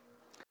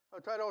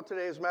The title of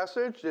today's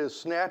message is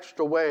Snatched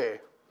Away.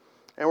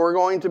 And we're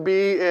going to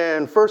be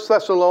in 1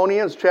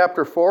 Thessalonians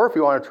chapter 4, if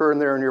you want to turn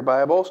there in your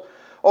Bibles.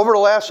 Over the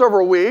last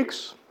several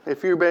weeks,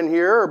 if you've been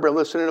here or been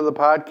listening to the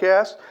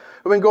podcast,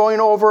 we've been going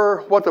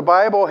over what the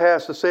Bible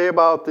has to say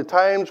about the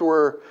times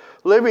we're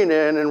living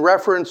in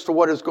reference to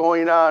what is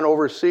going on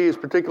overseas,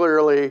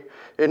 particularly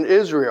in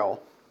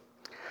Israel.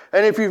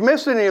 And if you've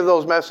missed any of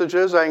those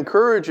messages, I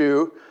encourage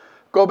you,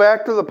 go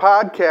back to the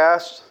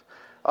podcast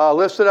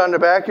listed on the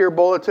back of your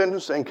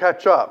bulletins and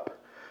catch up.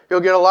 You'll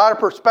get a lot of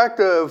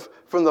perspective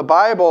from the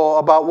Bible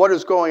about what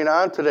is going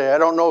on today. I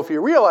don't know if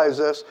you realize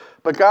this,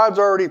 but God's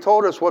already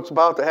told us what's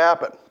about to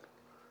happen.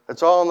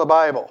 It's all in the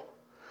Bible.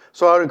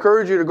 So I'd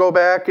encourage you to go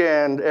back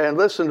and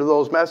listen to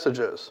those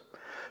messages.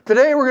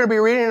 Today we're going to be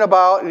reading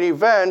about an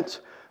event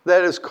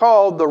that is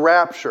called the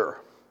rapture.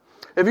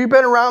 If you've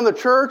been around the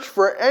church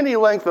for any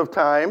length of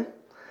time,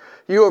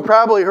 you have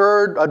probably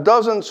heard a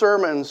dozen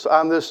sermons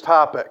on this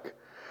topic.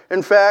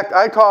 In fact,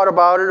 I taught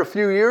about it a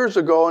few years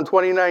ago in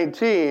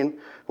 2019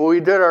 when we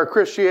did our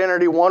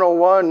Christianity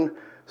 101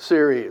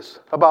 series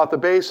about the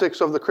basics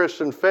of the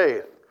Christian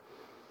faith.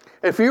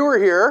 If you were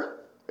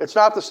here, it's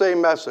not the same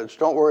message.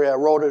 Don't worry, I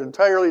wrote an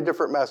entirely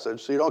different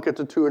message, so you don't get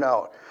to tune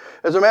out.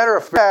 As a matter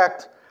of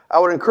fact, I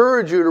would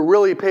encourage you to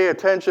really pay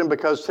attention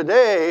because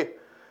today,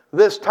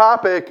 this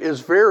topic is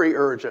very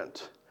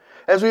urgent.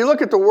 As we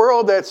look at the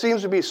world that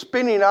seems to be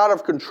spinning out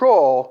of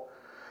control,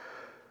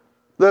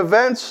 the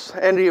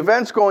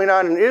events going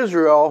on in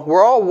Israel,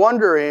 we're all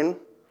wondering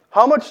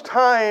how much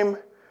time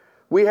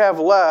we have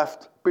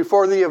left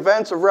before the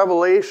events of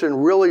Revelation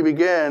really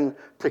begin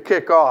to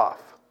kick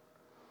off.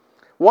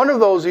 One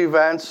of those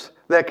events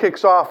that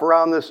kicks off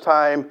around this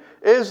time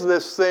is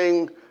this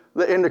thing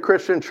in the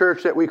Christian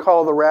church that we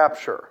call the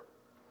rapture.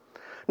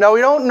 Now,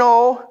 we don't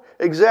know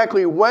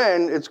exactly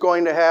when it's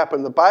going to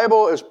happen. The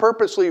Bible is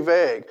purposely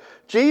vague.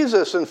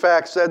 Jesus, in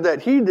fact, said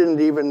that he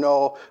didn't even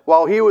know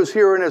while he was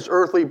here in his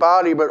earthly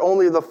body, but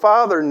only the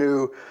Father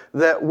knew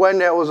that when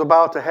that was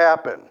about to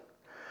happen.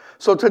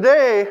 So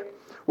today,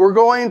 we're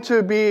going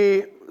to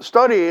be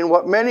studying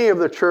what many in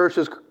the church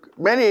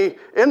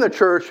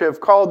have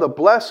called the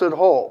blessed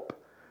hope,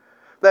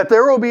 that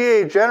there will be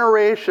a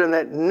generation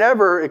that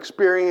never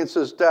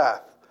experiences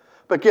death,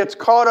 but gets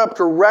caught up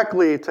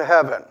directly to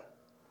heaven.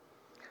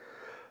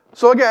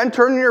 So again,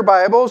 turn in your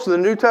Bibles to the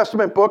New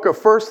Testament book of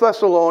 1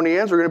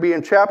 Thessalonians. We're going to be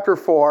in chapter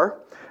 4.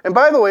 And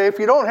by the way, if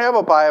you don't have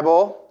a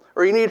Bible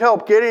or you need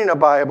help getting a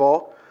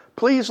Bible,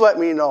 please let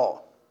me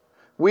know.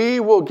 We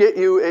will get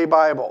you a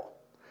Bible.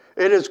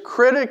 It is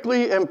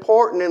critically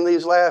important in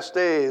these last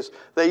days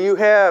that you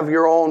have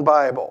your own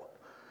Bible.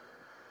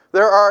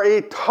 There are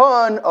a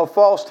ton of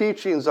false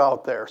teachings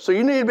out there. So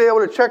you need to be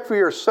able to check for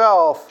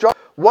yourself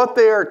what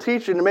they are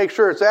teaching to make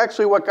sure it's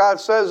actually what God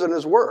says in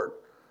His Word.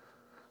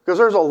 Because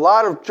there's a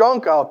lot of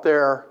junk out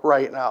there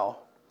right now.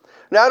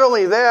 Not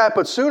only that,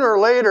 but sooner or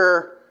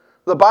later,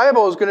 the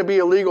Bible is going to be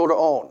illegal to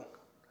own.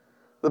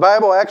 The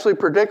Bible actually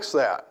predicts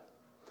that.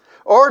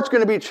 Or it's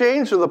going to be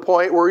changed to the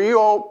point where you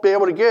won't be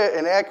able to get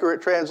an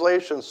accurate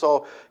translation.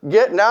 So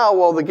get now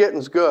while the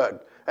getting's good.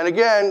 And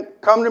again,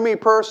 come to me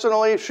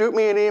personally, shoot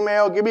me an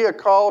email, give me a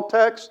call,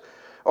 text,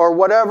 or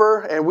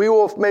whatever, and we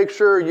will make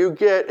sure you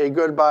get a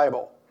good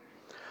Bible.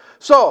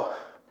 So,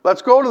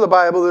 let's go to the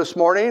Bible this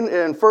morning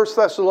in 1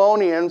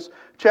 Thessalonians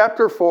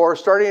chapter 4,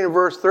 starting in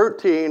verse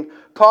 13,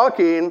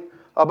 talking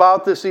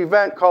about this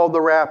event called the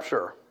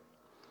rapture.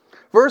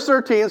 Verse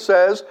 13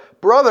 says,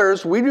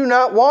 "Brothers, we do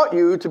not want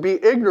you to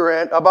be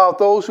ignorant about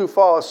those who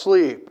fall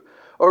asleep,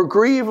 or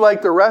grieve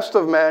like the rest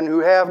of men who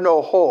have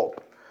no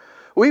hope.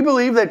 We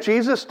believe that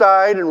Jesus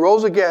died and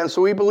rose again,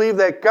 so we believe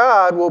that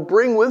God will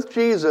bring with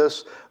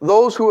Jesus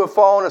those who have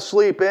fallen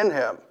asleep in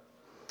Him.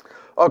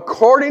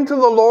 According to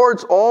the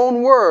Lord's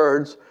own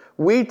words,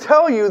 we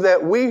tell you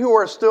that we who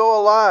are still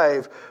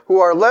alive, who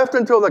are left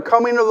until the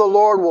coming of the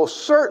Lord, will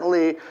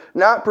certainly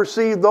not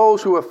precede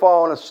those who have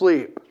fallen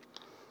asleep.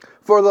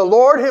 For the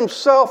Lord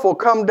Himself will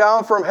come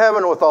down from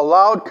heaven with a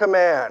loud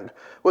command,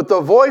 with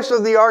the voice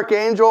of the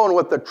archangel and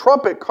with the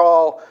trumpet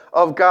call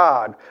of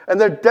God,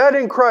 and the dead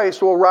in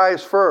Christ will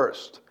rise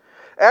first.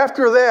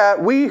 After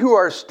that, we who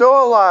are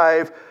still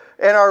alive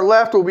and are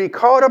left will be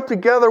caught up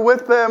together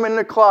with them in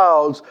the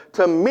clouds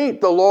to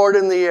meet the Lord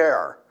in the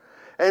air.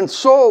 And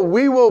so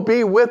we will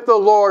be with the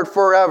Lord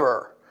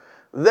forever.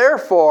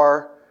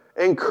 Therefore,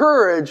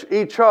 encourage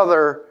each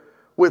other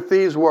with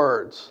these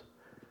words."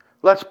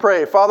 Let's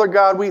pray. Father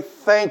God, we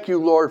thank you,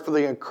 Lord, for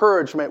the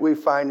encouragement we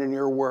find in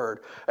your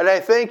word. And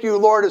I thank you,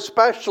 Lord,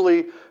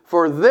 especially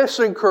for this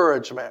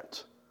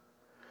encouragement.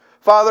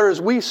 Father,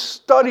 as we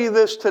study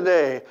this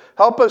today,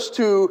 help this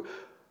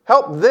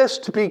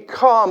to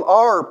become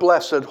our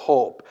blessed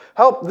hope.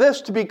 Help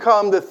this to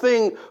become the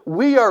thing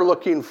we are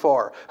looking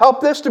for.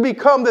 Help this to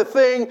become the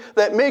thing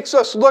that makes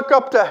us look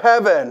up to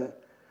heaven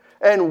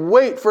and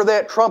wait for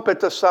that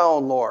trumpet to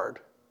sound, Lord.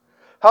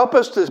 Help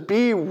us to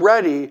be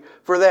ready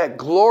for that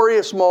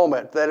glorious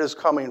moment that is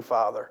coming,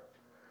 Father.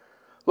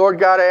 Lord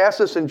God, I ask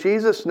this in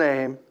Jesus'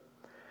 name.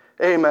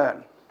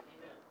 Amen.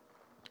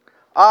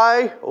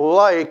 I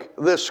like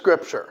this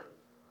scripture.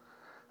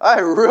 I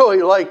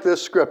really like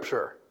this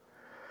scripture.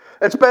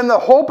 It's been the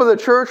hope of the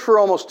church for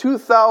almost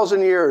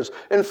 2,000 years.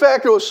 In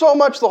fact, it was so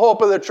much the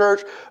hope of the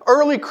church,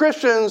 early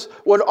Christians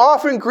would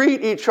often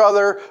greet each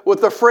other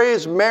with the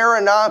phrase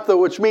Maranatha,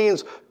 which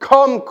means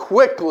come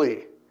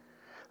quickly.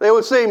 They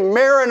would say,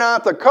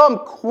 Maranatha, come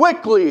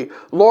quickly,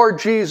 Lord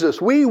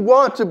Jesus. We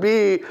want to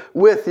be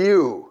with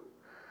you.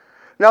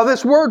 Now,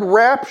 this word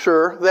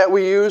rapture that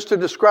we use to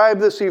describe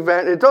this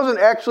event, it doesn't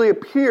actually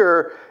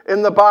appear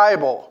in the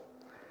Bible.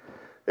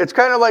 It's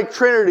kind of like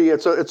Trinity.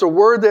 It's a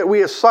word that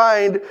we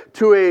assigned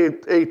to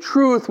a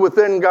truth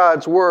within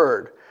God's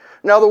word.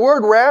 Now, the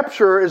word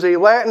rapture is a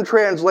Latin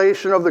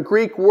translation of the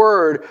Greek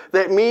word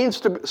that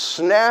means to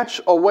snatch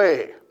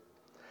away.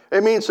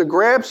 It means to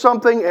grab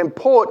something and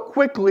pull it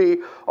quickly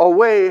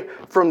away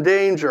from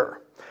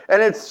danger.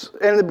 And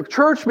the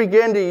church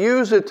began to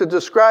use it to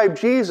describe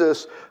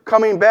Jesus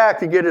coming back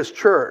to get his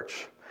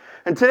church.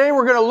 And today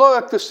we're going to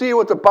look to see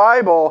what the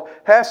Bible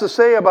has to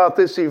say about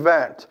this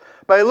event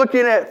by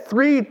looking at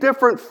 3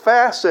 different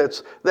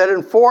facets that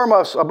inform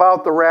us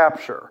about the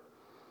rapture.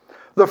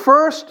 The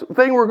first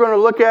thing we're going to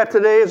look at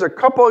today is a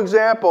couple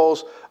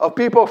examples of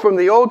people from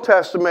the Old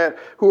Testament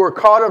who were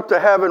caught up to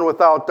heaven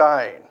without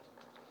dying.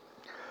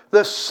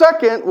 The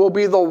second will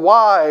be the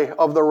why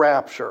of the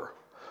rapture.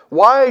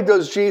 Why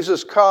does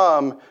Jesus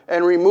come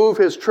and remove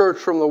his church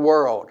from the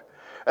world?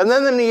 And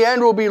then in the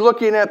end, we'll be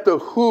looking at the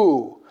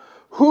who.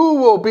 Who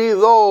will be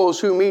those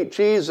who meet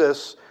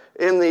Jesus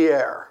in the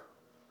air?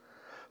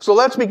 So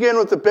let's begin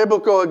with the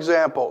biblical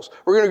examples.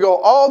 We're going to go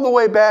all the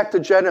way back to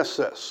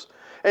Genesis.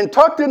 And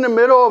tucked in the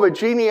middle of a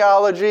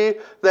genealogy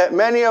that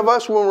many of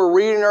us, when we're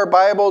reading our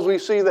Bibles, we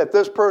see that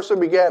this person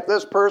begat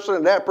this person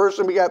and that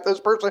person begat this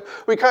person.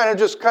 We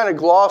kind of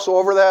gloss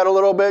over that a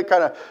little bit,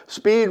 kind of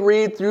speed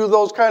read through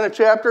those kind of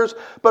chapters.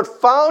 But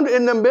found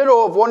in the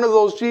middle of one of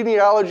those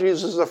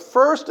genealogies is the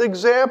first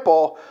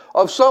example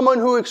of someone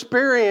who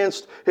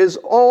experienced his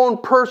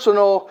own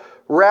personal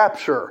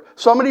rapture.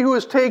 Somebody who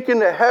is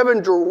taken to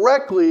heaven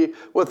directly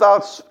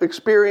without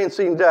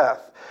experiencing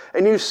death.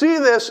 And you see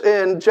this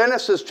in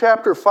Genesis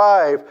chapter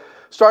 5,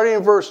 starting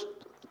in verse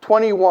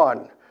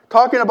 21,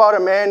 talking about a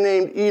man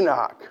named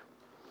Enoch.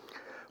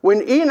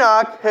 When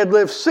Enoch had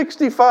lived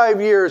 65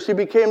 years, he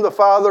became the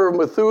father of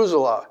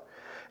Methuselah.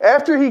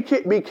 After he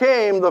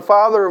became the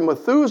father of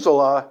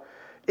Methuselah,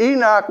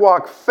 Enoch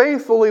walked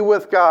faithfully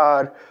with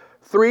God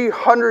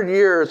 300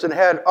 years and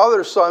had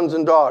other sons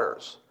and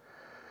daughters.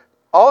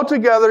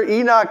 Altogether,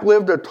 Enoch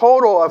lived a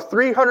total of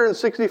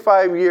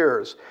 365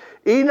 years.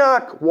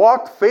 Enoch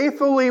walked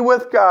faithfully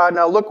with God.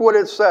 Now look what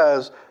it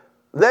says.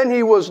 Then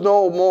he was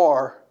no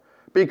more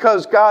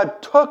because God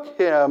took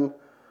him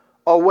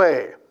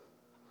away.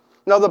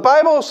 Now the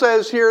Bible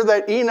says here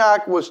that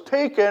Enoch was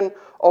taken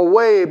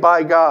away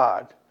by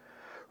God.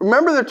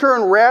 Remember, the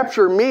term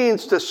rapture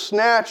means to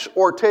snatch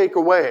or take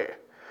away.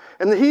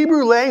 In the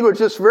Hebrew language,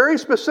 this very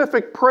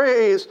specific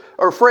phrase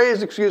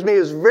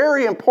is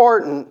very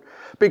important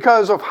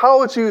because of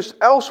how it's used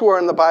elsewhere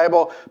in the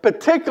Bible,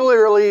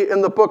 particularly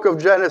in the book of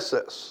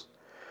Genesis.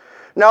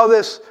 Now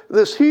this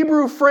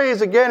Hebrew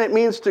phrase, again, it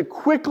means to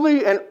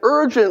quickly and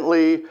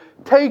urgently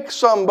take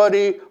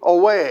somebody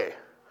away,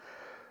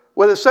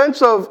 with a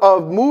sense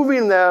of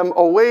moving them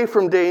away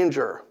from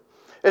danger.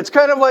 It's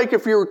kind of like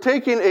if you were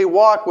taking a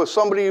walk with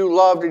somebody you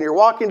loved and you're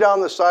walking down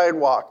the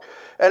sidewalk,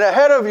 and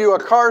ahead of you, a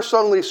car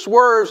suddenly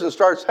swerves and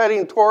starts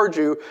heading towards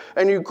you,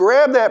 and you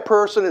grab that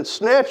person and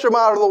snatch them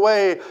out of the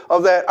way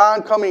of that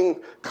oncoming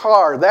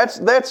car. That's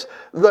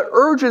the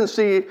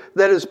urgency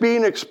that is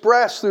being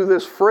expressed through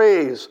this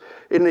phrase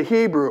in the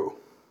Hebrew.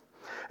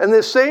 And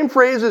this same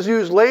phrase is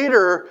used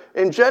later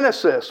in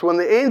Genesis when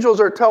the angels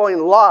are telling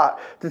Lot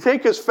to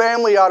take his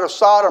family out of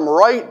Sodom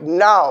right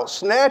now.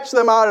 Snatch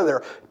them out of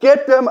there.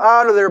 Get them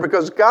out of there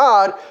because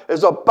God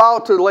is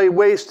about to lay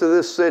waste to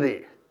this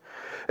city.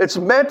 It's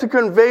meant to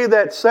convey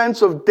that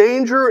sense of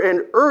danger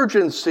and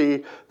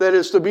urgency that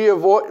is to be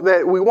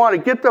that we want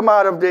to get them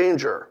out of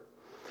danger.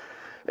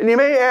 And you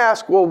may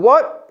ask, well,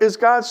 what is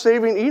God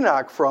saving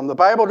Enoch from? The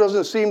Bible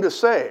doesn't seem to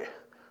say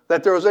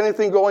that there was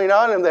anything going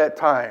on in that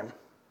time.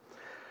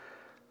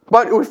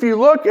 But if you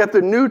look at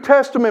the New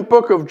Testament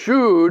book of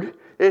Jude,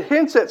 it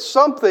hints at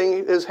something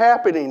is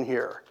happening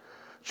here.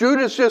 Jude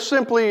is just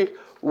simply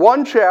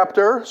one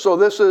chapter, so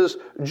this is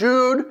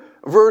Jude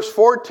verse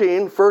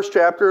 14, first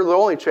chapter, the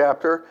only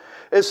chapter.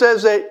 It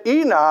says that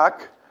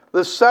Enoch,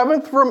 the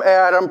seventh from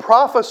Adam,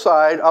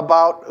 prophesied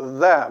about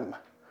them.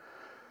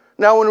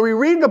 Now, when we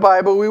read the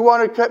Bible, we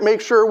want to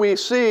make sure we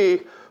see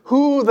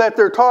who that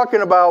they're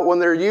talking about when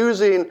they're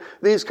using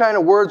these kind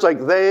of words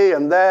like they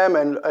and them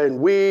and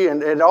we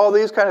and all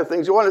these kind of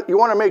things. You want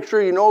to make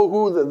sure you know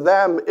who the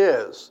them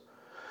is.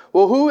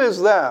 Well, who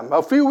is them?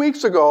 A few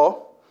weeks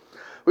ago,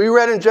 we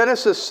read in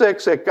Genesis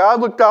 6 that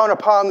God looked down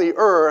upon the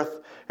earth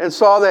and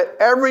saw that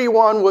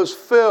everyone was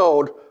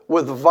filled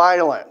with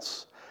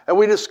violence. And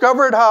we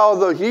discovered how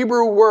the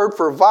Hebrew word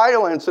for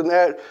violence in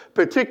that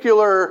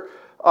particular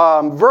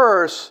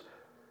verse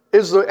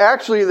is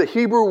actually the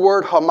Hebrew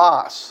word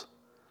Hamas.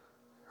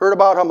 Heard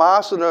about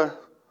Hamas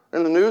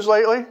in the news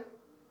lately?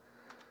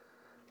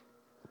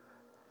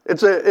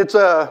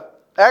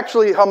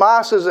 Actually,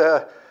 Hamas is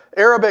an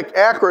Arabic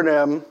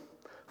acronym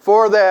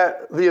for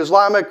the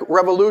Islamic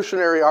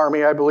Revolutionary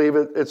Army, I believe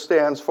it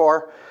stands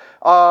for.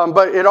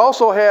 But it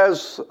also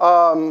has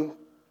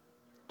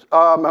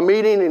a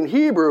meaning in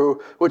Hebrew,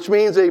 which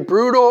means a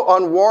brutal,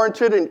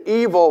 unwarranted, and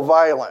evil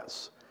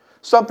violence.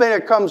 Something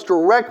that comes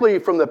directly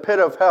from the pit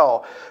of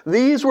hell.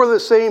 These were the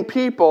same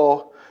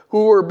people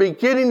who were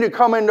beginning to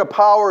come into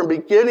power and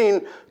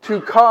beginning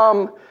to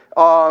come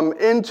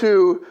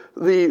into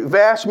the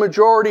vast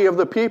majority of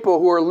the people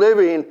who are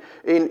living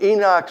in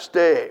Enoch's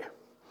day.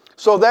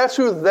 So that's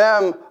who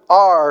them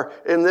are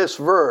in this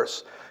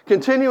verse.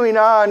 Continuing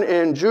on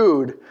in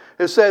Jude,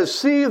 it says,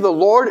 "See, the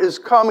Lord is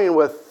coming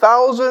with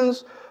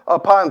thousands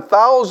upon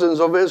thousands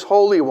of his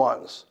holy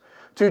ones,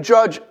 to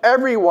judge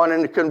everyone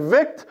and to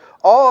convict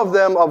all of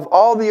them of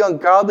all the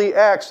ungodly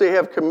acts they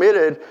have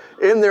committed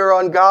in their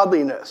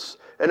ungodliness,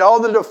 and all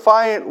the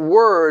defiant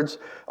words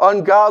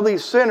ungodly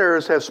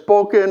sinners have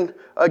spoken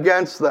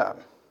against them."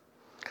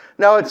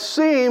 Now it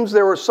seems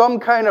there was some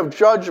kind of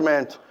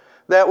judgment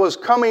that was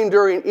coming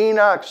during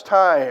Enoch's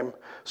time,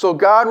 so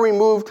God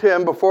removed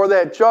him before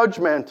that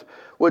judgment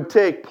would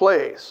take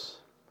place.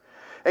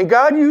 And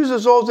God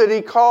uses those that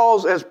he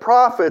calls as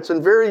prophets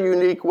in very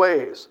unique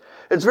ways.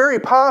 It's very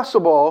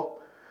possible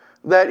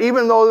that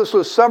even though this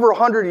was several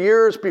hundred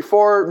years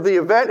before the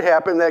event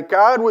happened, that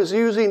God was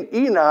using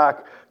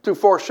Enoch to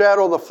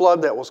foreshadow the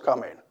flood that was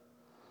coming.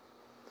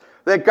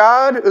 That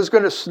God is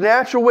going to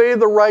snatch away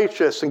the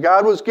righteous, and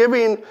God was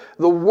giving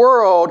the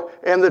world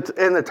and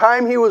the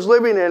time he was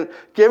living in,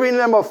 giving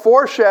them a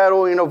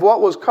foreshadowing of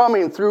what was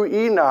coming through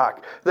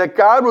Enoch. That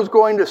God was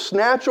going to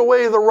snatch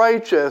away the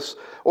righteous,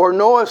 or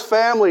Noah's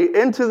family,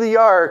 into the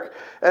ark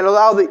and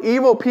allow the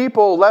evil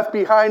people left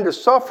behind to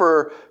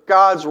suffer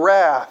God's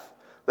wrath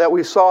that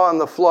we saw in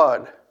the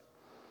flood.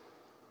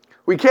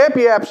 We can't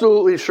be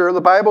absolutely sure. The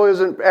Bible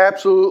isn't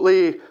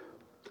absolutely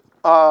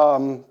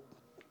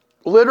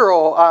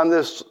literal on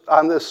this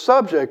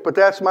subject, but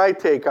that's my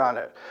take on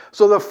it.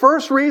 So the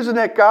first reason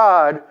that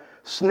God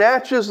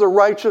snatches the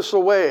righteous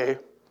away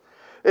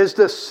is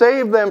to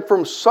save them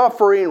from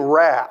suffering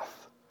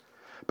wrath,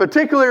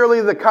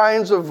 particularly the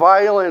kinds of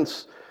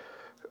violence,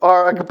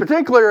 or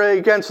particularly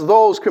against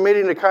those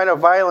committing the kind of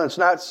violence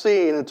not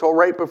seen until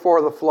right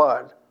before the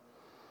flood.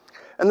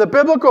 And the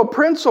biblical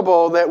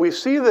principle that we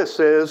see this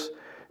is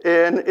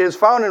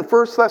found in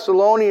 1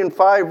 Thessalonians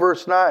 5,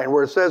 verse 9,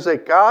 where it says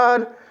that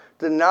God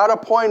did not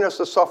appoint us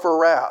to suffer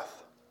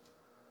wrath.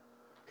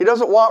 He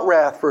doesn't want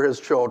wrath for his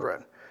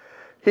children.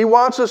 He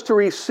wants us to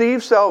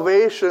receive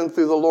salvation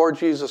through the Lord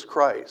Jesus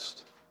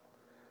Christ.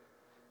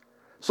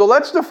 So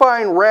let's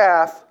define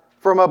wrath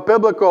from a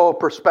biblical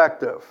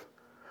perspective.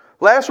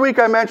 Last week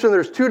I mentioned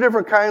there's two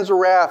different kinds of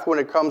wrath when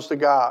it comes to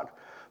God.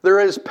 There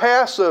is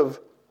passive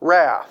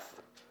wrath.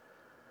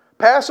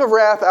 Passive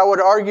wrath, I would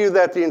argue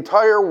that the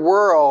entire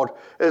world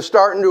is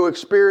starting to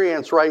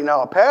experience right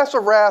now.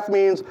 Passive wrath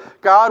means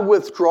God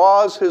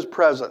withdraws his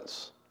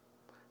presence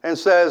and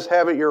says,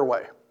 have it your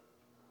way.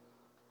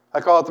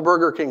 I call it the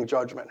Burger King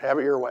judgment. Have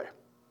it your way.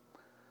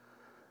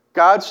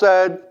 God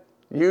said,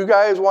 you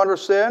guys want to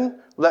sin?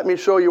 Let me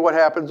show you what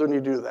happens when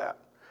you do that.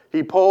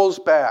 He pulls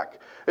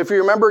back. If you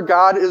remember,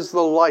 God is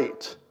the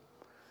light.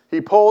 He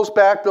pulls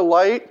back the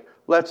light,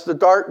 lets the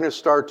darkness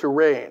start to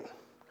reign.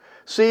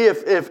 See,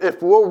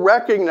 if we'll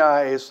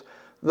recognize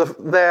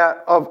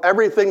that of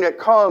everything that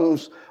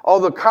comes, all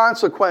the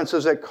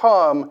consequences that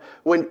come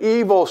when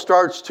evil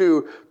starts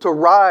to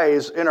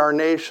rise in our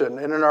nation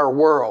and in our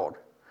world.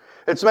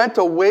 It's meant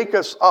to wake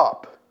us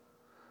up.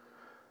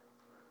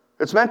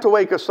 It's meant to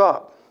wake us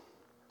up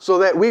so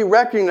that we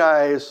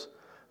recognize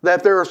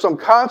that there are some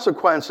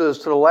consequences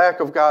to the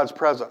lack of God's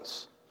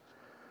presence.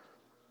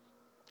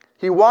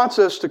 He wants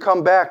us to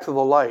come back to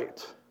the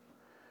light.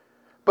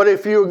 But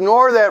if you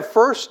ignore that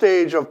first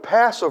stage of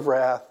passive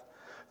wrath,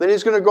 then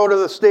he's going to go to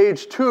the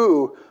stage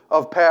 2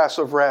 of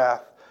passive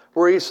wrath,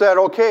 where he said,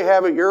 okay,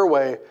 have it your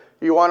way.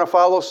 You want to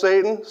follow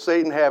Satan?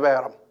 Satan, have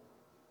at him.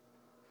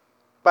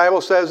 Bible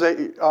says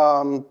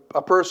that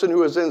a person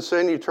who is in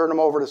sin, you turn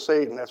him over to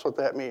Satan. That's what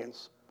that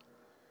means.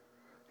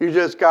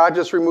 God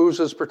just removes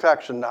his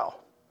protection now.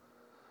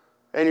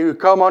 And you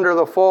come under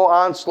the full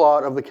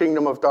onslaught of the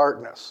kingdom of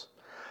darkness.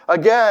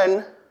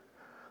 Again,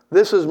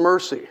 this is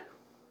mercy.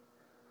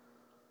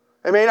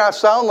 It may not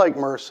sound like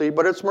mercy,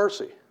 but it's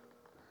mercy.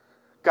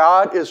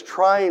 God is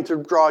trying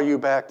to draw you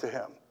back to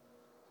him.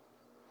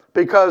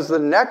 Because the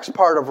next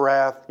part of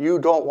wrath you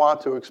don't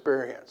want to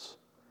experience.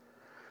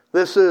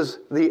 This is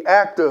the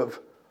active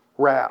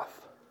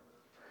wrath.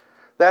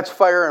 That's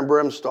fire and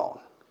brimstone.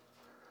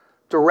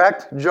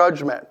 Direct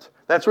judgment.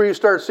 That's where you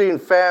start seeing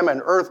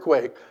famine,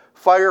 earthquake,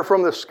 fire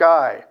from the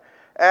sky.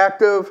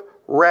 Active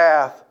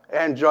wrath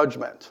and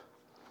judgment.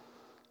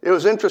 It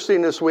was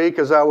interesting this week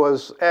as I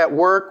was at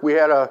work. We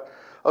had a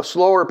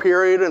slower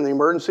period in the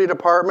emergency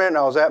department, and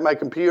I was at my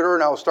computer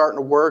and I was starting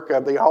to work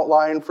at the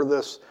outline for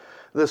this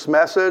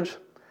message.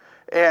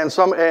 And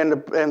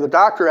the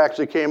doctor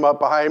actually came up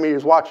behind me. He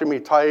was watching me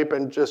type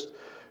and just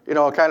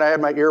kind of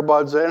had my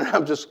earbuds in.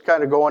 I'm just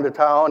kind of going to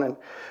town.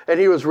 And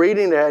he was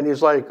reading that, and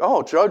he's like,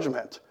 oh,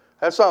 judgment.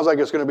 That sounds like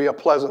it's going to be a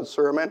pleasant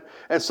sermon.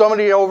 And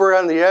somebody over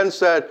on the end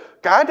said,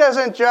 God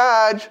doesn't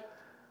judge.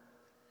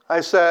 I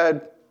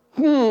said,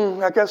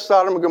 I guess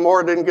Sodom and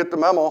Gomorrah didn't get the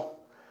memo.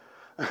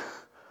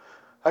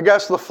 I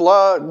guess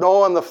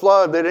Noah and the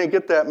flood, they didn't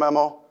get that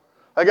memo.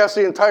 I guess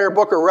the entire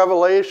book of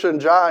Revelation,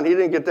 John, he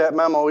didn't get that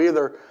memo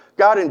either.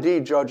 God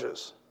indeed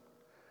judges.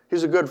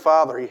 He's a good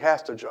father. He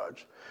has to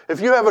judge.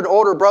 If you have an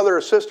older brother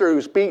or sister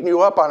who's beating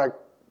you up on a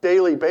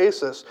daily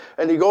basis,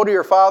 and you go to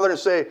your father and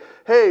say,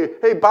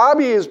 hey,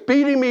 Bobby is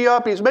beating me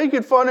up. He's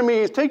making fun of me.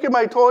 He's taking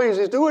my toys.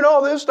 He's doing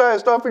all this kind of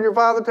stuff. And your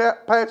father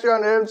pats you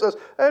on the head and says,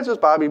 it's just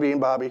Bobby being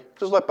Bobby.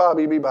 Just let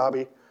Bobby be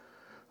Bobby.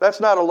 That's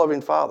not a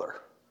loving father.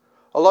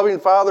 A loving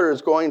father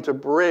is going to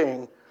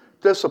bring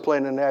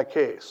discipline in that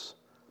case.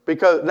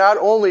 Because not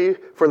only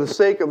for the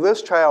sake of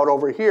this child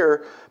over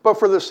here, but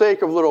for the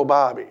sake of little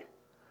Bobby.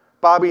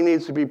 Bobby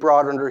needs to be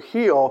brought under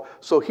heel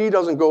so he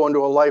doesn't go into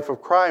a life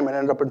of crime and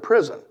end up in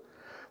prison.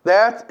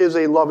 That is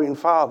a loving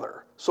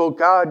father. So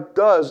God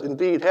does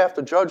indeed have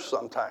to judge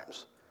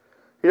sometimes.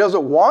 He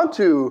doesn't want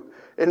to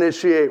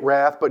initiate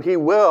wrath, but he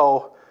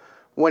will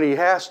when he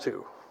has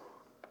to.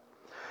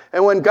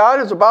 And when God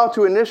is about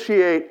to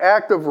initiate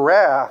active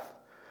wrath,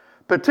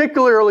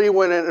 particularly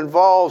when it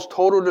involves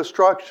total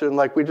destruction,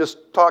 like we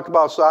just talked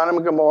about Sodom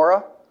and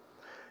Gomorrah,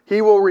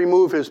 he will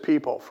remove his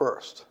people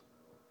first.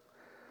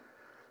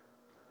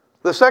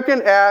 The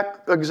second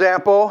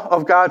example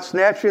of God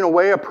snatching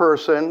away a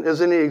person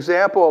is in the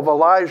example of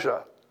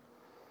Elijah.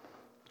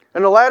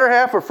 In the latter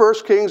half of 1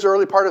 Kings,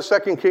 early part of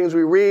 2 Kings,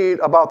 we read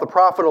about the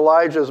prophet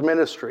Elijah's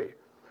ministry.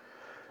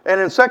 And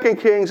in 2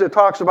 Kings, it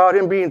talks about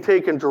him being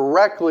taken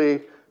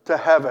directly to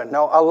heaven.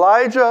 Now,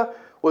 Elijah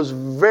was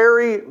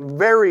very,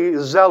 very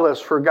zealous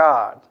for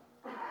God.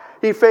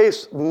 He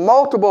faced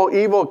multiple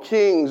evil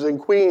kings and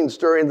queens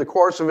during the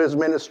course of his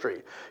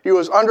ministry. He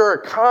was under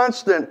a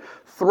constant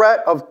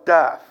threat of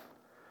death.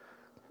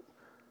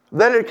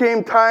 Then it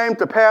came time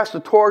to pass the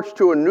torch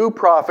to a new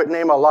prophet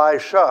named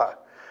Elisha.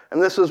 And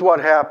this is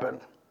what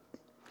happened.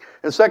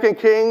 In 2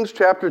 Kings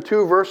chapter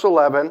 2, verse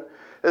 11,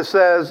 it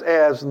says,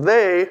 as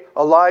they,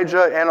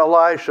 Elijah and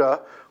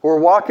Elisha, were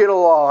walking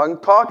along,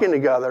 talking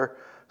together,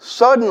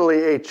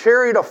 suddenly a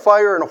chariot of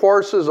fire and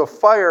horses of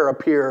fire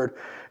appeared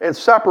and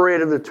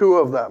separated the two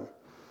of them.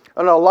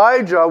 And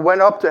Elijah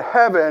went up to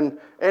heaven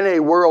in a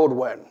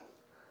whirlwind.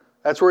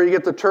 That's where you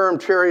get the term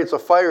chariots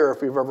of fire,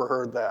 if you've ever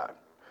heard that.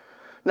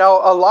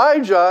 Now,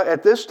 Elijah,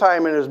 at this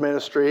time in his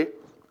ministry,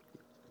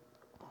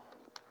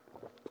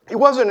 he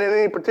wasn't in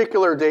any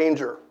particular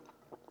danger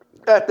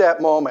at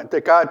that moment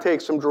that God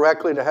takes him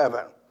directly to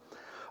heaven.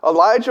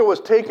 Elijah was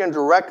taken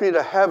directly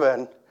to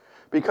heaven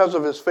because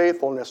of his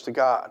faithfulness to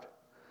God.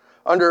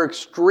 Under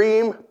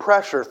extreme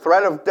pressure,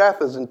 threat of death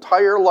his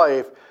entire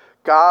life,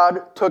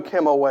 God took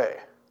him away.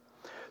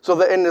 So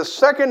that in the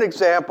second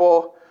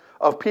example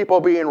of people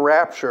being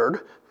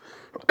raptured,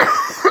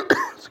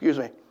 excuse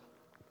me,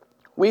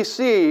 we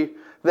see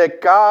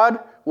that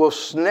God will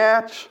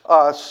snatch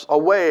us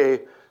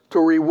away to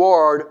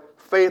reward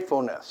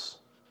faithfulness.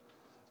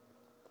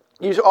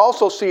 You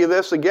also see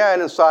this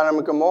again in Sodom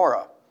and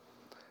Gomorrah.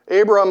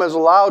 Abram is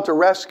allowed to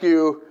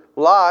rescue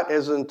Lot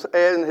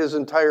and his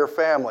entire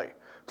family,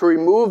 to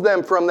remove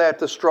them from that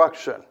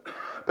destruction.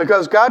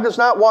 Because God does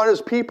not want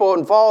his people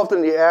involved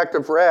in the act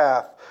of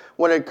wrath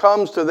when it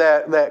comes to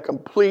that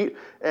complete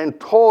and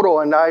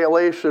total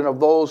annihilation of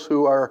those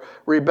who are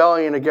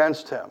rebelling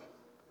against him.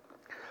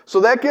 So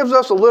that gives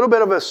us a little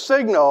bit of a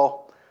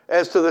signal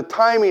as to the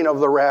timing of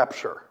the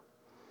rapture.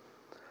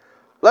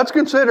 Let's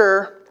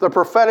consider the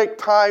prophetic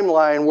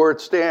timeline where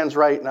it stands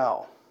right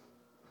now.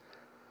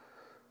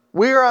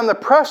 We are on the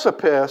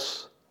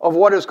precipice of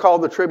what is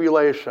called the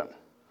tribulation.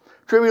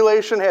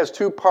 Tribulation has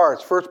two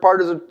parts. First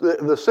part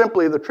is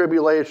simply the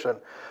tribulation.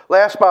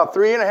 Lasts about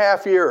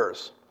 3.5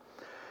 years.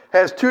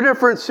 Has two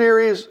different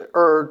series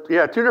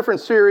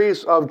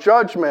of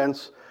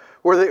judgments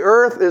where the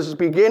earth is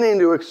beginning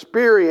to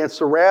experience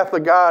the wrath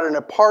of God in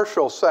a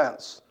partial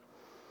sense.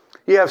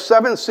 You have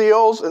 7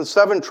 seals and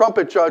 7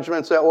 trumpet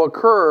judgments that will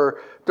occur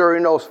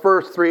during those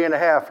first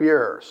 3.5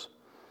 years.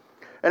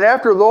 And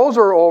after those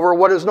are over,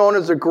 what is known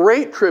as the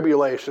Great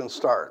Tribulation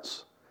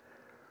starts.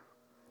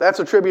 That's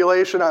a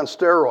tribulation on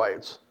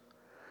steroids.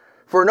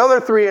 For another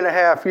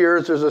 3.5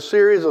 years, there's a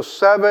series of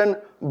 7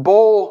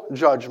 bowl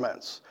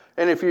judgments.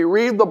 And if you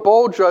read the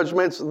bowl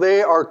judgments,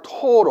 they are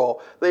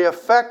total. They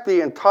affect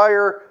the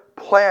entire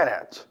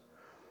planet.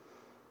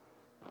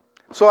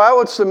 So I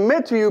would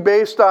submit to you,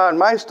 based on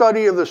my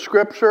study of the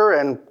Scripture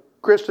and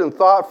Christian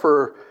thought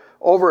for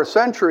over a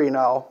century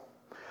now,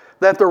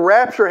 that the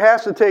rapture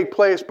has to take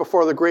place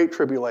before the Great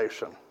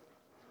Tribulation.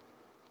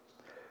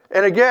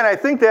 And again, I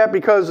think that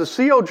because the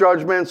seal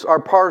judgments are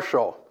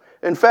partial.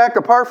 In fact,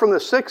 apart from the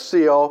 6th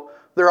seal,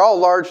 they're all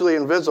largely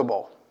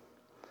invisible.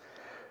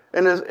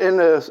 In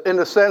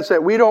the sense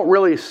that we don't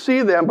really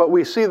see them, but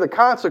we see the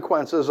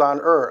consequences on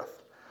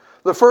earth.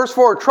 The first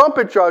 4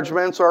 trumpet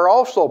judgments are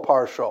also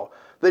partial.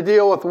 They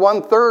deal with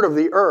 1/3 of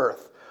the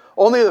earth.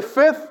 Only the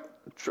fifth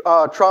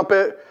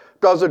trumpet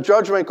does the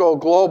judgment go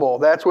global.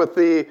 That's with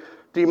the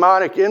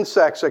demonic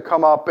insects that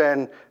come up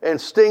and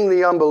sting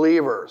the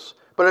unbelievers.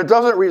 But it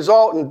doesn't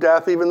result in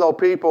death, even though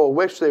people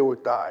wish they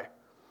would die.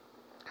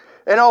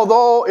 And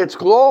although it's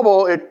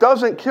global, it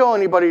doesn't kill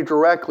anybody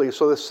directly.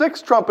 So the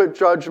sixth trumpet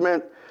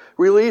judgment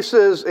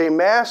releases a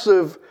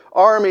massive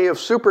army of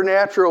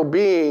supernatural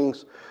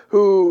beings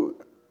who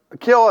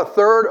kill a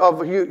third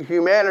of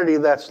humanity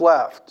that's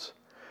left.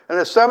 And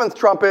the seventh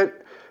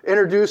trumpet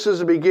introduces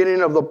the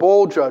beginning of the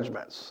bowl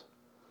judgments.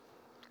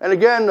 And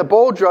again, the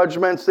bowl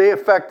judgments, they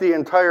affect the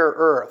entire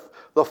earth.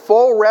 The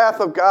full wrath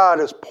of God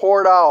is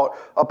poured out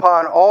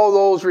upon all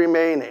those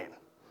remaining.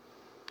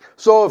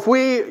 So if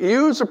we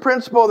use the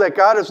principle that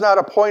God has not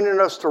appointed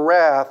us to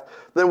wrath,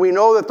 then we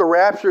know that the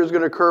rapture is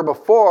going to occur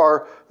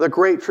before the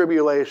Great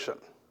Tribulation.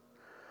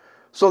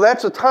 So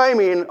that's the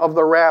timing of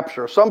the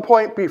rapture, some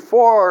point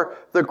before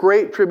the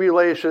Great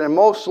Tribulation. And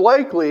most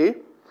likely,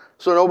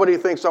 so nobody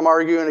thinks I'm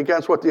arguing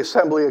against what the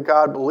Assembly of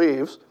God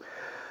believes,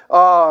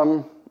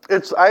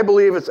 I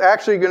believe it's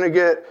actually going to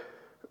get,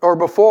 or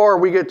before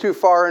we get too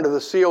far into the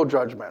seal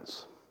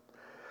judgments.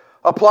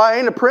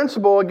 Applying the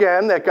principle,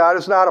 again, that God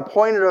has not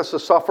appointed us to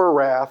suffer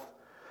wrath,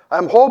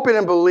 I'm hoping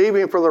and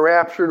believing for the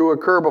rapture to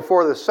occur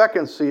before the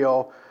second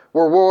seal,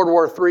 where World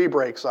War III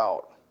breaks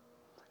out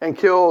and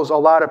kills a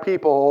lot of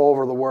people all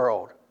over the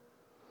world.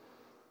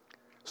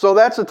 So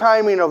that's the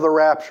timing of the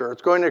rapture.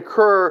 It's going to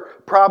occur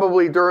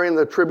probably during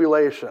the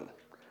tribulation,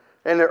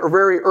 and a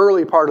very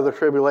early part of the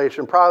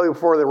tribulation, probably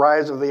before the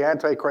rise of the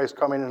Antichrist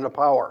coming into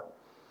power.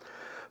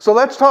 So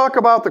let's talk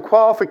about the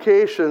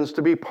qualifications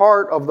to be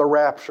part of the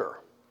rapture.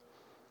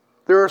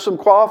 There are some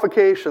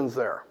qualifications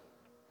there.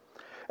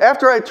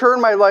 After I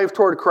turned my life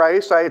toward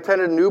Christ, I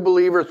attended new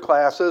believers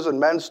classes and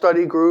men's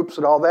study groups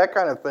and all that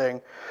kind of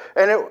thing.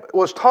 And it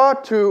was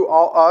taught to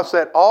us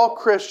that all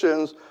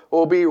Christians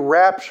will be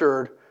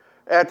raptured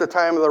at the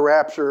time of the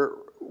rapture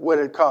when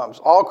it comes.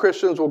 All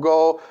Christians will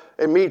go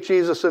and meet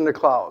Jesus in the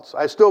clouds.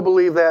 I still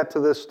believe that to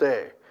this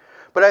day.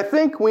 But I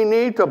think we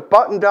need to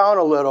button down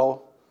a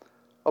little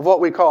of what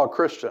we call a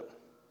Christian.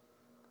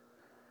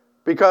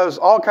 Because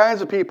all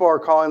kinds of people are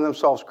calling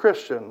themselves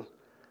Christian,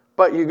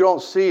 but you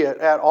don't see it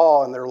at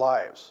all in their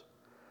lives.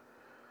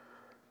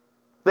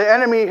 The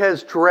enemy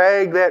has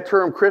dragged that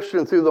term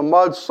Christian through the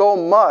mud so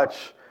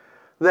much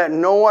that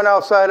no one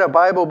outside of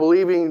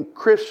Bible-believing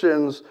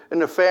Christians in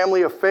the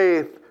family of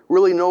faith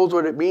really knows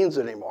what it means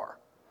anymore.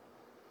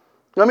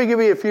 Let me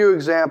give you a few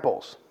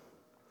examples.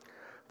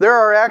 There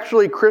are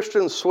actually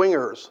Christian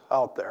swingers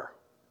out there.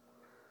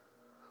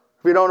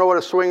 If you don't know what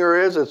a swinger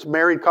is, it's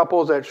married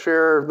couples that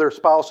share their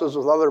spouses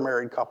with other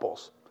married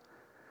couples.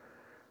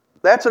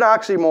 That's an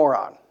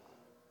oxymoron.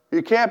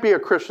 You can't be a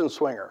Christian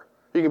swinger.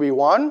 You can be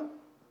one,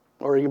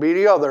 or you can be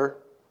the other.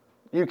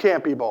 You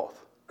can't be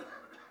both.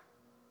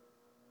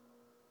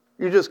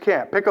 You just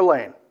can't. Pick a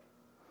lane.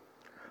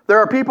 There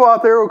are people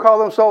out there who call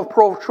themselves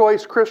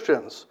pro-choice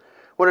Christians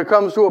when it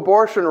comes to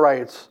abortion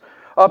rights,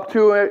 up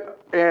to it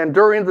and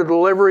during the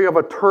delivery of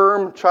a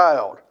term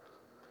child.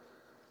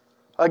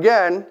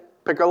 Again,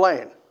 pick a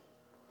lane.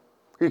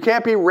 You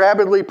can't be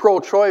rabidly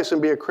pro-choice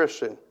and be a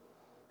Christian.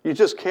 You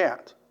just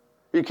can't.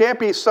 You can't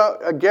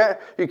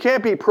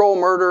be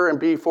pro-murder and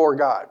be for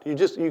God.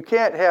 You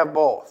can't have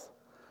both.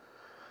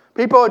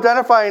 People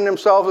identifying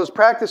themselves as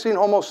practicing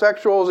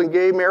homosexuals and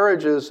gay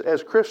marriages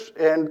as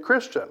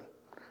Christian.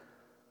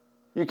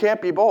 You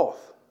can't be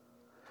both.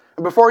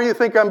 And before you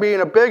think I'm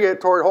being a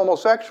bigot toward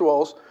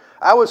homosexuals,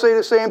 I would say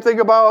the same thing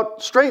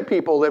about straight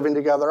people living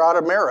together out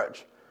of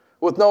marriage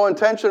with no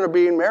intention of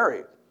being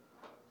married.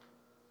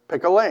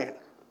 Pick a lane.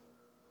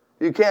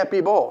 You can't be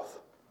both.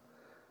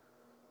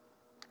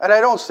 And I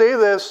don't say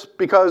this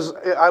because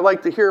I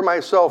like to hear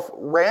myself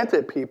rant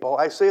at people.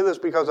 I say this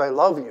because I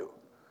love you.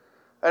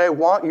 And I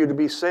want you to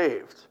be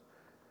saved.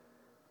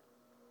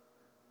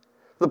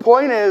 The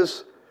point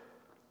is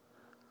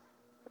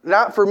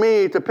not for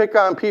me to pick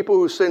on people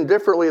who sin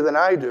differently than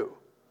I do.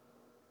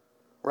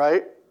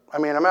 Right? I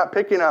mean, I'm not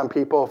picking on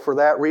people for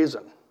that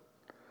reason.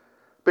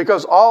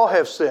 Because all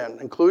have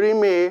sinned,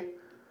 including me.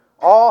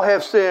 All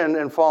have sinned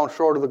and fallen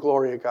short of the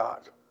glory of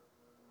God.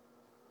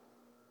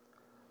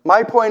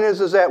 My point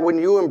is that when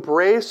you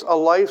embrace a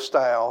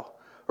lifestyle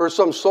or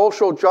some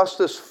social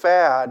justice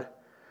fad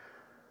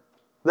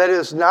that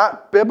is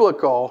not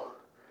biblical,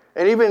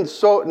 and even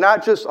so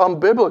not just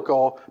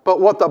unbiblical, but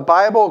what the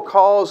Bible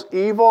calls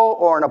evil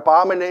or an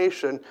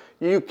abomination,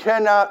 you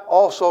cannot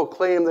also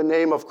claim the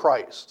name of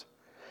Christ.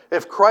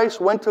 If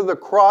Christ went to the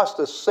cross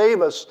to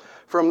save us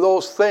from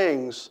those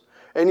things,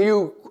 and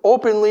you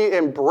openly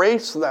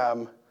embrace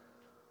them,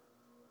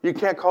 you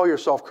can't call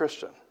yourself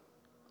Christian.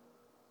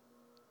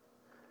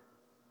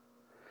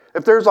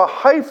 If there's a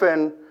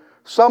hyphen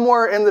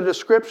somewhere in the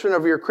description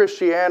of your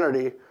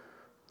Christianity,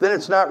 then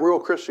it's not real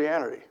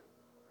Christianity.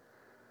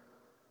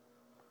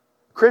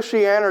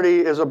 Christianity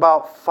is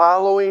about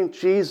following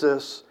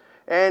Jesus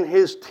and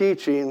his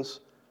teachings,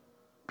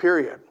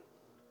 period.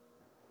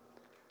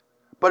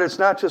 But it's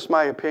not just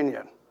my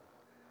opinion.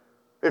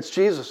 It's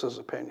Jesus'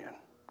 opinion.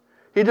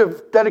 He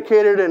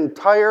dedicated an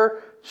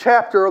entire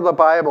chapter of the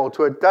Bible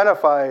to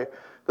identify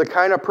the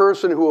kind of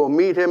person who will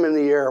meet him in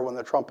the air when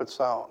the trumpet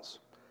sounds.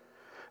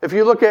 If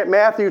you look at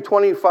Matthew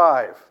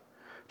 25,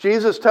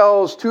 Jesus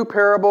tells two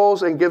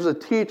parables and gives a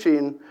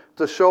teaching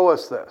to show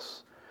us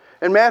this.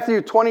 In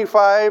Matthew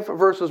 25,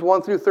 verses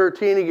 1 through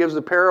 13, he gives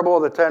the parable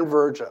of the 10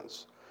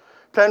 virgins.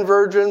 10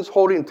 virgins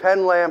holding 10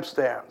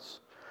 lampstands,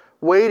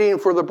 waiting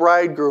for the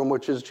bridegroom,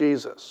 which is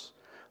Jesus.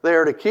 They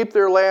are to keep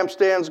their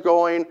lampstands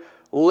going,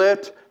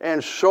 lit,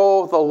 and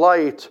show the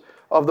light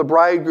of the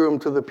bridegroom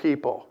to the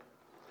people.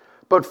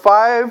 But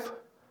 5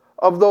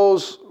 of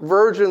those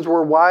virgins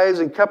were wise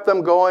and kept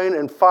them going,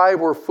 and 5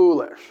 were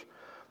foolish.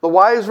 The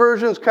wise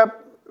virgins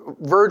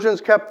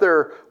kept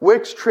their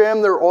wicks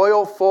trimmed, their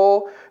oil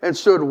full, and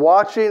stood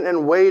watching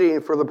and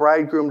waiting for the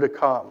bridegroom to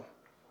come.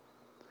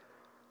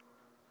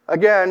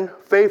 Again,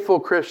 faithful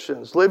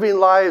Christians, living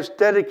lives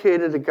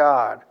dedicated to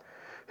God,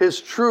 His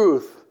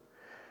truth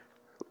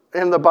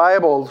in the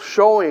Bible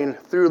showing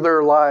through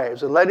their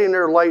lives and letting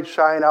their light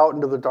shine out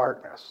into the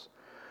darkness.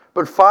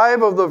 But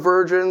 5 of the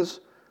virgins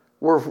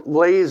were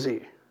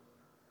lazy.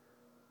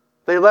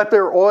 They let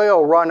their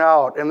oil run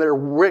out and their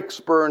wicks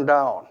burn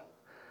down.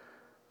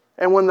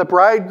 And when the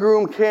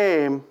bridegroom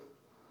came,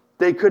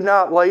 they could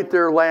not light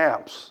their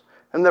lamps.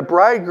 And the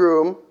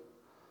bridegroom,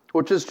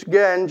 which is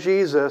again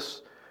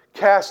Jesus,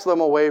 cast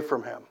them away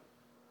from him.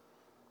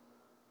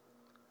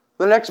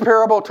 The next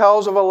parable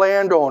tells of a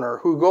landowner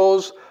who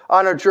goes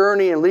on a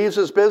journey and leaves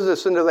his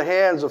business into the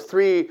hands of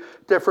 3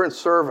 different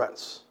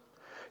servants.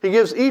 He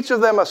gives each of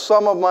them a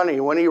sum of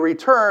money. When he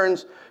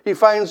returns, he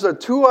finds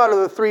that 2 out of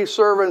the 3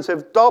 servants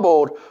have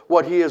doubled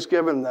what he has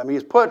given them.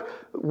 He's put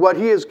what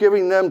he is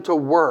giving them to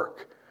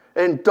work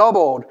and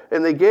doubled,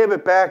 and they gave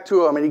it back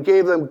to him, and he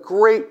gave them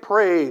great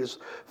praise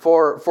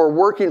for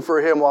working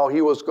for him while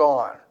he was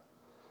gone.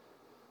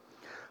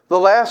 The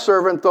last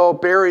servant, though,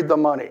 buried the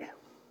money.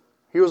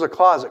 He was a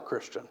closet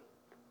Christian.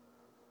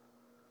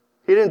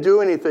 He didn't do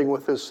anything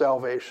with his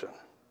salvation,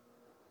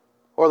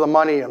 or the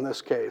money in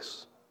this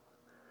case.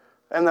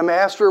 And the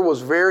master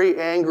was very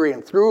angry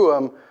and threw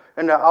him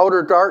into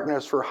outer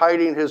darkness for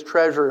hiding his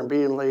treasure and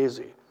being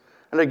lazy.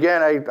 And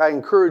again, I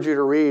encourage you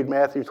to read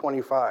Matthew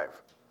 25.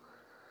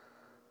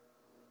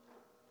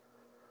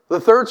 The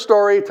third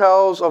story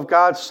tells of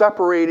God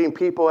separating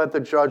people at the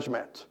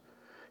judgment.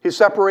 He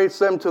separates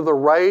them to the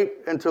right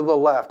and to the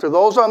left. To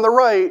those on the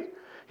right,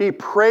 he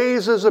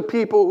praises the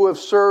people who have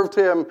served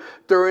him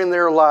during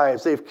their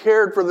lives. They've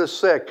cared for the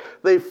sick.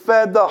 They've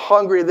fed the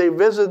hungry. They've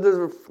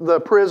visited the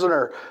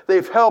prisoner.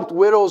 They've helped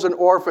widows and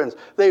orphans.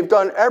 They've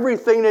done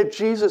everything that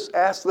Jesus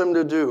asked them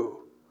to do.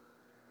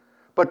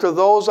 But to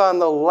those on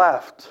the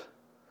left,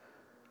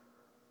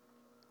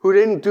 who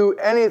didn't do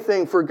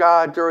anything for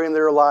God during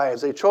their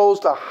lives, they chose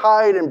to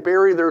hide and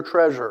bury their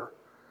treasure,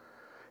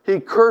 he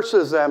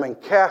curses them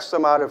and casts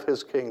them out of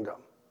his kingdom.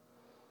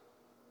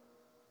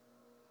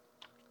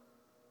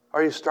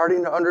 Are you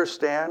starting to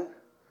understand?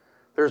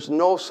 There's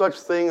no such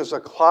thing as a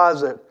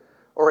closet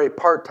or a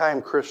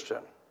part-time Christian.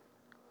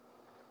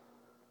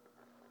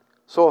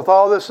 So with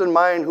all this in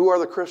mind, who are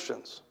the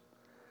Christians?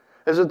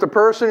 Is it the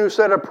person who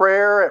said a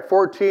prayer at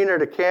 14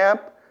 at a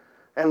camp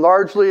and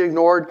largely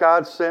ignored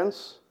God's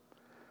sins?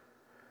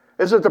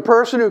 Is it the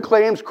person who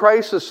claims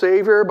Christ as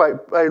Savior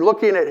by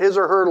looking at his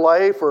or her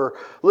life or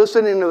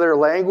listening to their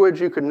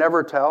language you could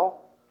never tell?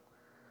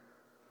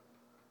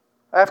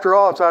 After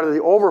all, it's out of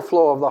the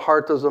overflow of the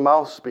heart does the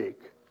mouth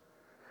speak.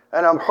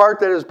 And a heart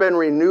that has been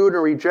renewed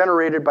and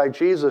regenerated by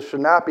Jesus should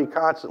not be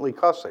constantly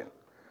cussing,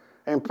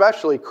 and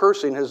especially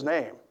cursing his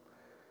name.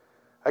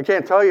 I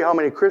can't tell you how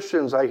many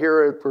Christians I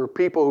hear for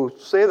people who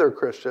say they're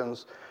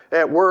Christians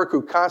at work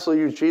who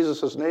constantly use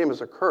Jesus' name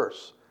as a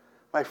curse.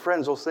 My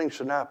friends, those things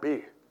should not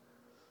be.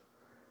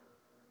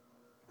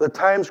 The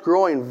time's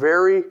growing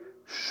very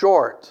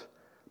short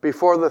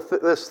before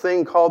this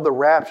thing called the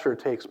rapture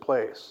takes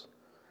place.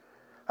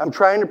 I'm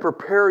trying to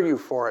prepare you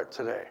for it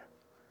today.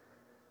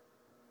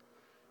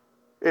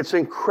 It's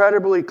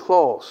incredibly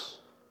close.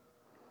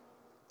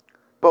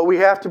 But we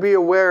have to be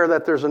aware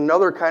that there's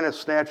another kind of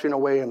snatching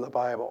away in the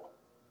Bible.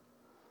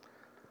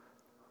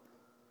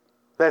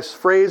 That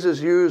phrase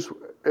is used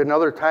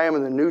another time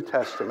in the New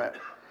Testament,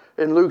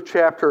 in Luke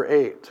chapter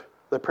 8,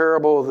 the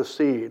parable of the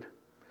seed.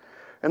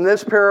 In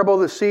this parable,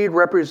 the seed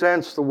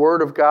represents the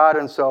word of God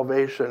and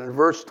salvation. In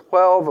verse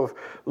 12 of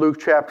Luke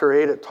chapter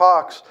 8, it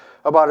talks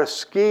about a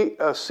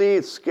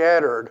seed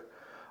scattered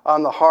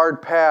on the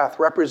hard path,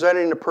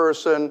 representing the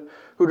person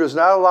who does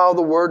not allow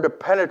the word to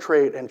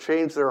penetrate and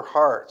change their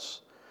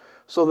hearts.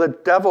 So the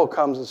devil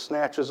comes and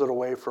snatches it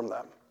away from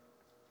them.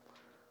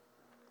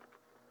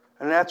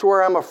 And that's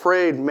where I'm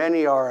afraid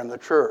many are in the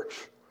church.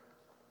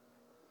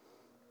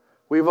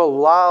 We've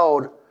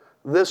allowed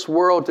this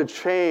world to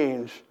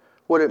change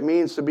what it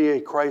means to be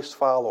a Christ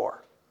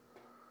follower.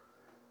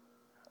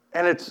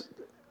 And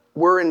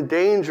we're in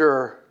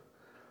danger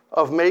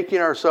of making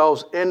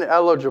ourselves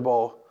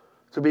ineligible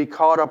to be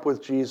caught up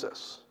with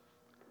Jesus.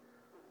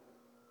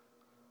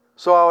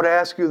 So I would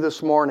ask you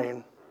this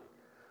morning,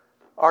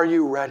 are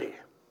you ready?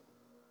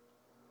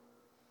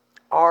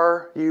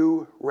 Are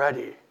you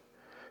ready?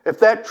 If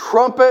that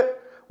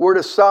trumpet were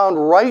to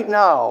sound right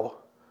now,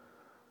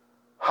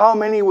 how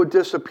many would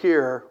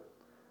disappear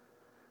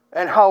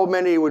and how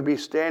many would be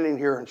standing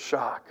here in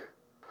shock?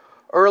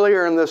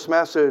 Earlier in this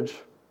message,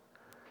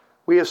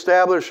 we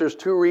established there's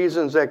two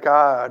reasons that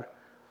God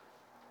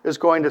is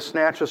going to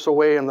snatch us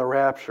away in the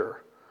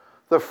rapture.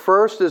 The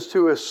first is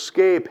to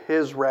escape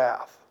his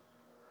wrath.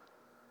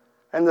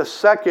 And the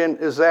second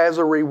is as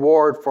a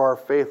reward for our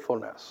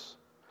faithfulness.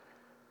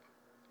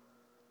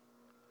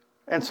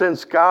 And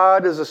since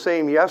God is the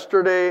same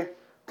yesterday,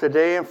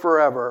 today, and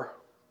forever,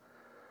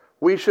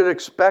 we should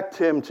expect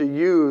him to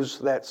use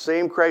that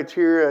same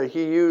criteria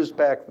he used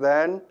back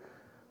then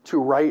to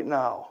right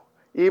now.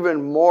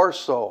 Even more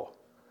so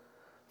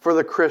for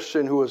the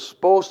Christian who is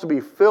supposed to be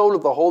filled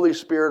with the Holy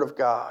Spirit of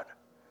God.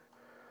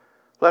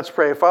 Let's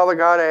pray. Father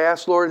God, I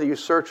ask, Lord, that you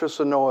search us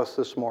and know us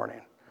this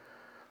morning.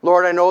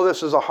 Lord, I know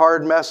this is a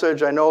hard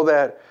message. I know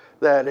that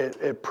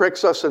it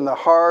pricks us in the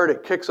heart,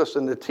 it kicks us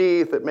in the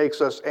teeth, it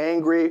makes us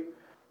angry.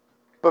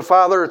 But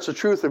Father, it's the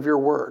truth of your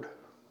word.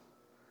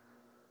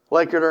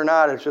 Like it or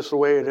not, it's just the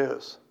way it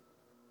is.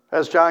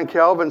 As John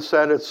Calvin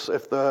said,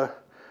 if the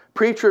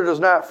preacher does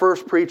not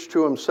first preach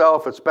to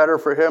himself, it's better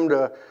for him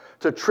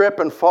to trip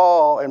and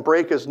fall and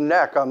break his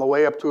neck on the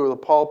way up to the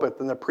pulpit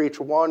than to preach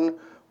one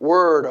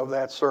word of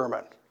that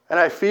sermon. And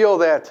I feel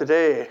that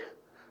today,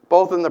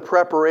 both in the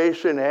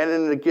preparation and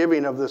in the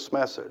giving of this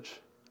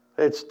message.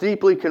 It's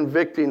deeply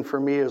convicting for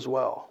me as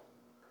well.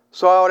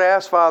 So I would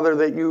ask, Father,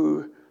 that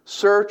you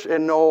search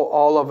and know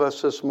all of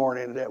us this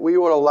morning, that we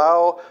would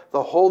allow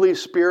the Holy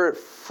Spirit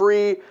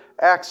free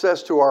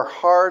access to our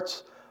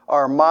hearts,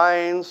 our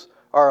minds,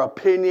 our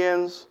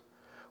opinions,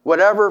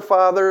 whatever,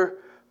 Father,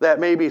 that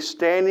may be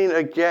standing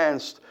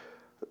against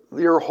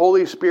your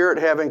Holy Spirit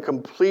having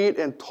complete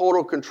and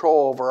total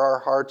control over our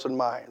hearts and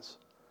minds.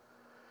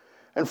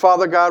 And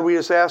Father God, we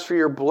just ask for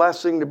your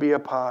blessing to be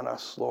upon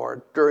us,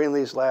 Lord, during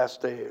these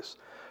last days.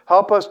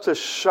 Help us to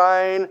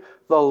shine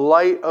the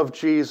light of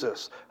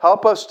Jesus.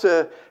 Help us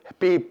to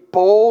be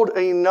bold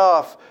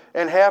enough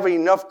and have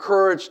enough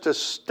courage to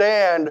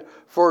stand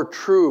for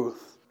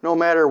truth, no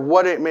matter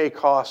what it may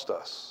cost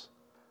us.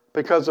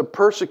 Because the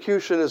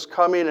persecution is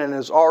coming and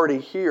is already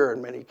here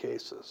in many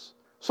cases.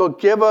 So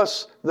give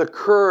us the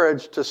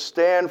courage to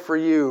stand for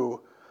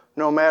you,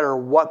 no matter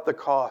what the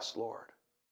cost, Lord.